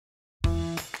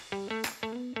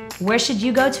Where should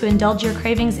you go to indulge your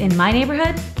cravings in my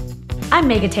neighborhood? I'm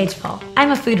Megha Tejpal. I'm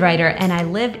a food writer and I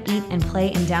live, eat, and play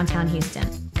in downtown Houston.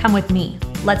 Come with me.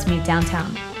 Let's meet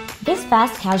downtown. This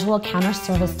fast casual counter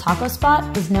service taco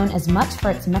spot is known as much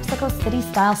for its Mexico City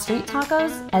style street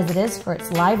tacos as it is for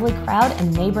its lively crowd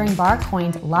and neighboring bar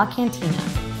coined La Cantina.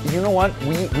 You know what?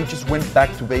 We just went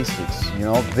back to basics. You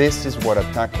know, this is what a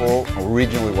taco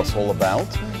originally was all about.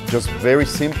 Just very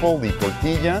simple, the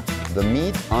tortilla, the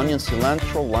meat, onion,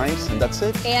 cilantro, limes, and that's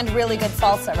it. And really good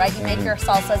salsa, right? You make your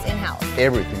salsas in-house.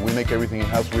 Everything. We make everything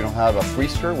in-house. We don't have a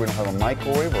freezer, we don't have a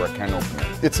microwave or a can opener.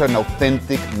 It's an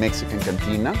authentic Mexican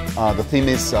cantina. The theme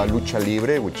is Lucha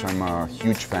Libre, which I'm a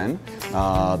huge fan.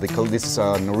 They call this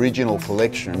an original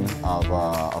collection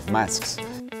of masks.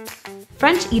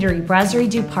 French eatery Brasserie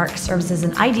du Parc serves as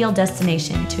an ideal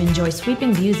destination to enjoy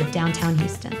sweeping views of downtown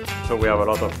Houston. So we have a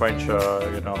lot of French,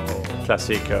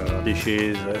 classic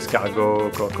dishes,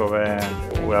 escargot, coq au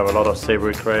vin. We have a lot of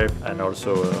savory crepe and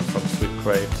also some sweet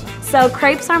crepes. So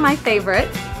crepes are my favorite,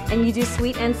 and you do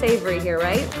sweet and savory here,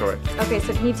 right? Correct. Okay,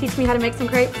 so can you teach me how to make some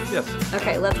crepes? Yes.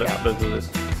 Okay, let's go. Let's do this.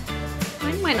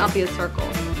 Mine might not be a circle.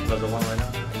 That's the one right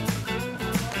now.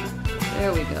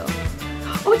 There we go.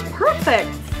 Oh, it's perfect!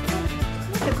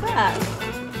 Look at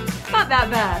that. Not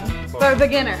that bad for a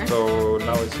beginner. So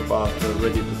now it's about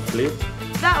ready to flip.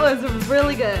 That was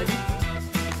really good.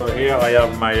 So here I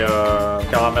have my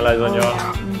caramelized onion,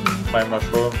 my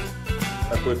mushrooms.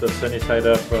 I put a sunny side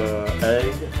up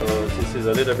egg. So this is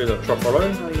a little bit of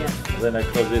chocolate. Oh yes. Then I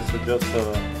close this just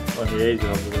on the edge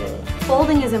of the...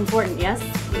 Folding is important, yes?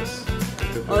 Yes.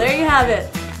 Well, there you have it.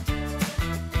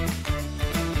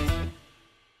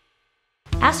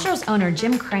 Astros owner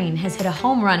Jim Crane has hit a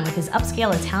home run with his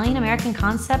upscale Italian-American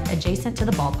concept adjacent to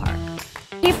the ballpark.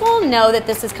 People know that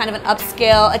this is kind of an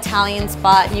upscale Italian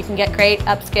spot and you can get great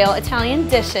upscale Italian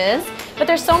dishes, but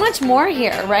there's so much more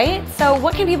here, right? So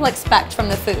what can people expect from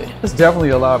the food? There's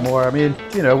definitely a lot more. I mean,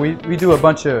 you know, we do a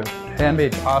bunch of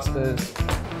handmade pastas,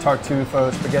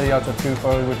 tartufo, spaghetti al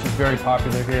tartufo, which is very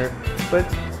popular here. But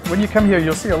when you come here,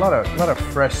 you'll see a lot of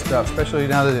fresh stuff, especially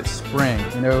now that it's spring.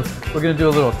 You know, we're gonna do a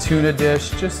little tuna dish,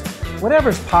 just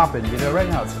whatever's popping. You know, right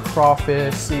now it's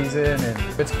crawfish season,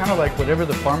 and it's kind of like whatever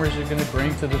the farmers are gonna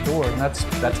bring to the door, and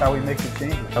that's how we make the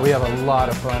changes. We have a lot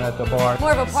of fun at the bar.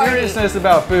 More of a party. Seriousness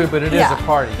about food, but it is a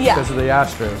party because of the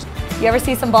Astros. You ever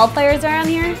see some ball players around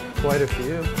here? Quite a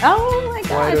few. Oh my gosh.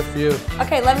 Quite a few.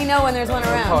 Okay, let me know when there's one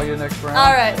around. I'll call you next round.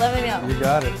 All right, let me know. You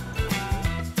got it.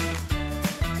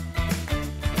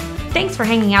 Thanks for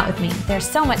hanging out with me. There's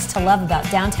so much to love about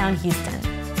downtown Houston.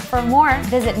 For more,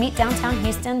 visit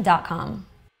meetdowntownhouston.com.